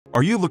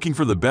Are you looking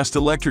for the best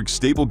electric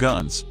staple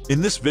guns? In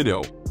this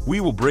video,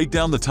 we will break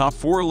down the top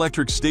 4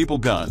 electric staple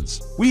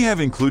guns. We have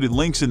included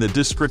links in the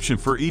description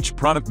for each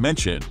product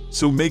mentioned,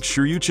 so make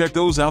sure you check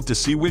those out to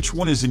see which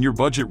one is in your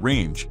budget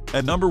range.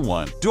 At number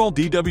 1, Dual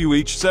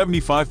DWH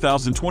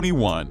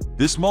 75021.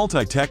 This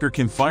multi-tacker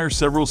can fire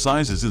several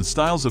sizes and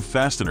styles of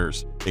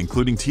fasteners,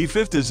 including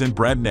T50s and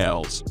brad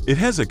nails. It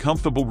has a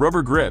comfortable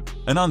rubber grip,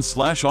 an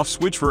on/off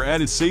switch for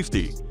added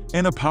safety,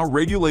 and a power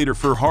regulator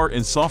for hard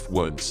and soft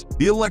woods.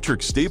 The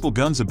electric staple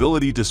gun's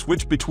ability to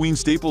switch between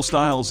staple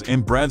styles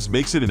and brads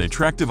makes it an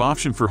attractive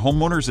option for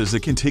homeowners as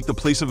it can take the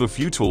place of a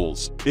few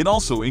tools. It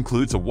also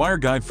includes a wire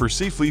guide for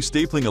safely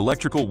stapling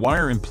electrical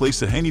wire in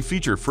place, a handy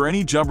feature for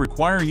any job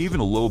requiring even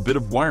a little bit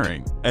of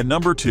wiring. At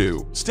number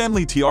 2,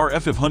 Stanley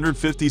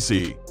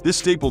TR-FF150C. This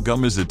staple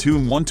gun is a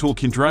 2-in-1 tool,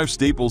 can drive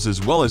staples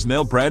as well as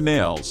nail brad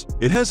nails.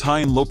 It has high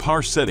and low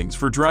power settings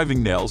for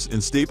driving nails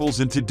and staples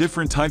into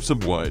different types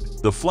of wood.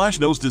 The flash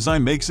nose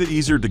design makes it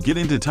easier to get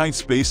into tight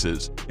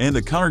spaces, and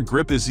the counter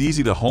grip is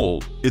easy to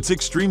hold. It's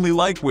extremely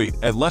lightweight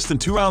at less than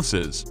 2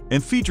 ounces,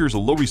 and features a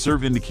low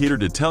reserve indicator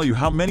to tell you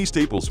how many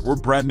staples or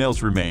brad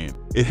nails remain.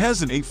 It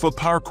has an 8-foot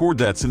power cord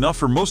that's enough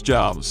for most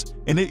jobs,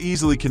 and it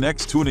easily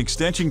connects to an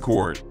extension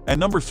cord. At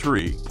number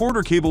 3,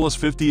 Porter Cable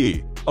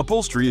S50E.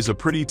 Upholstery is a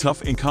pretty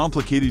tough and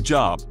complicated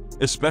job,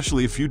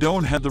 especially if you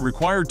don't have the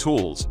required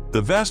tools.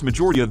 The vast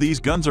majority of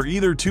these guns are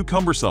either too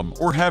cumbersome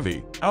or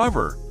heavy.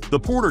 However, the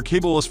Porter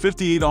Cable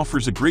S50E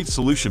offers a great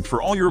solution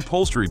for all your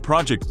upholstery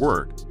project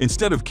work.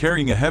 Instead of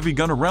carrying a heavy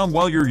gun around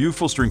while you're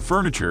upholstering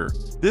furniture,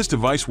 this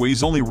device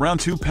weighs only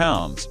around 2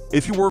 pounds.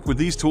 If you work with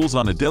these tools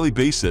on a daily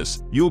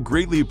basis, you'll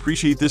greatly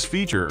appreciate this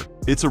feature.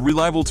 It's a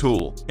reliable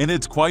tool, and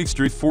it's quite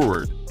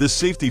straightforward. The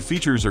safety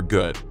features are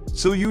good,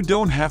 so you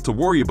don't have to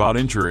worry about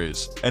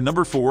injuries. At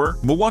number 4,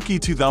 Milwaukee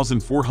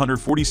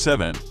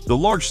 2447. The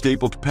large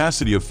staple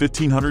capacity of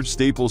 1500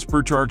 staples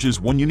per charge is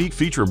one unique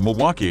feature of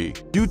Milwaukee.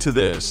 Due to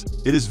this,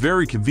 it is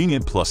very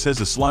convenient, plus has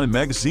a slotted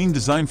magazine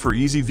designed for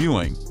easy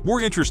viewing.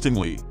 More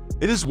interestingly,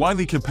 it is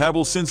widely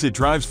compatible since it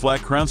drives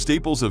flat crown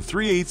staples of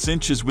 3/8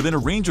 inches within a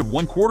range of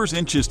 1/4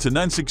 inches to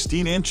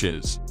 9/16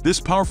 inches. This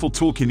powerful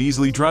tool can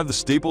easily drive the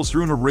staples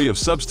through an array of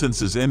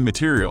substances and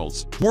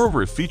materials.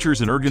 Moreover, it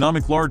features an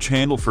ergonomic large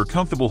handle for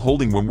comfortable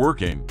holding when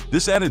working.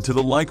 This added to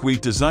the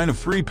lightweight design of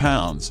 3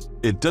 pounds.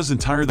 It doesn't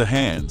tire the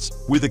hands.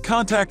 With a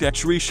contact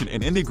actuation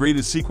and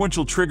integrated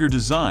sequential trigger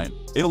design,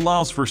 it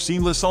allows for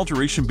seamless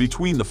alteration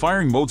between the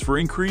firing modes for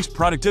increased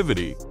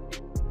productivity.